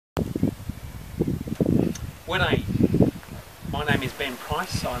My name is Ben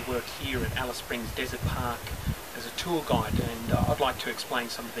Price. I work here at Alice Springs Desert Park as a tour guide, and I'd like to explain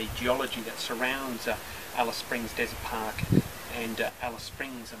some of the geology that surrounds Alice Springs Desert Park, and Alice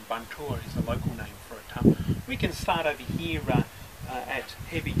Springs and Buntour is the local name for it. We can start over here at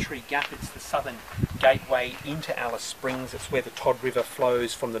Heavy Tree Gap. It's the southern gateway into Alice Springs. It's where the Todd River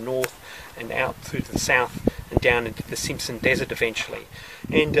flows from the north and out through to the south and down into the Simpson Desert eventually.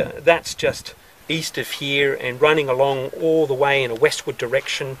 And that's just east of here, and running along all the way in a westward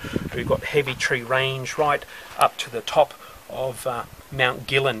direction we've got Heavy Tree Range right up to the top of Mount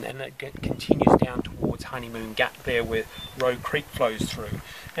Gillen, and it continues down towards Honeymoon Gap there where Roe Creek flows through.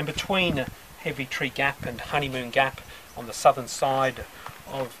 And between Heavy Tree Gap and Honeymoon Gap on the southern side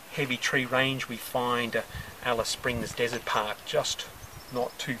of Heavy Tree Range we find Alice Springs Desert Park, just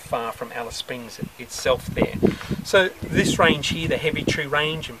not too far from Alice Springs itself there. So this range here, the Heavy Tree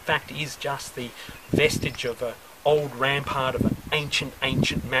Range, in fact is just the vestige of an old rampart of an ancient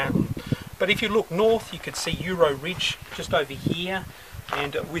mountain. But if you look north, you could see Euro Ridge just over here,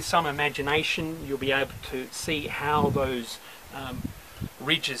 and with some imagination you'll be able to see how those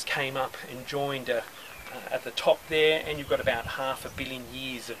ridges came up and joined at the top there, and you've got about 500 million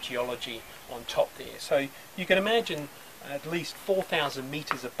years of geology on top there. So you can imagine at least 4,000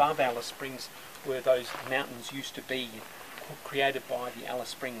 metres above Alice Springs where those mountains used to be, created by the Alice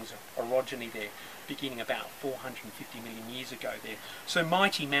Springs orogeny there, beginning about 450 million years ago there. So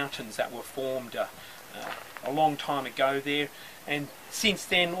mighty mountains that were formed a long time ago there, and since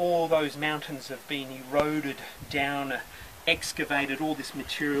then all those mountains have been eroded down, excavated, all this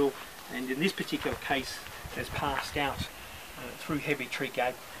material, and in this particular case has passed out through Heavy Tree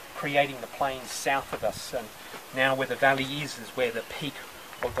Gap, creating the plains south of us. And now where the valley is where the peak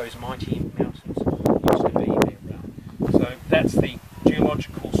of those mighty mountains used to be there. So that's the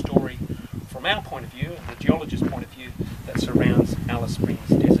geological story from our point of view and the geologist's point of view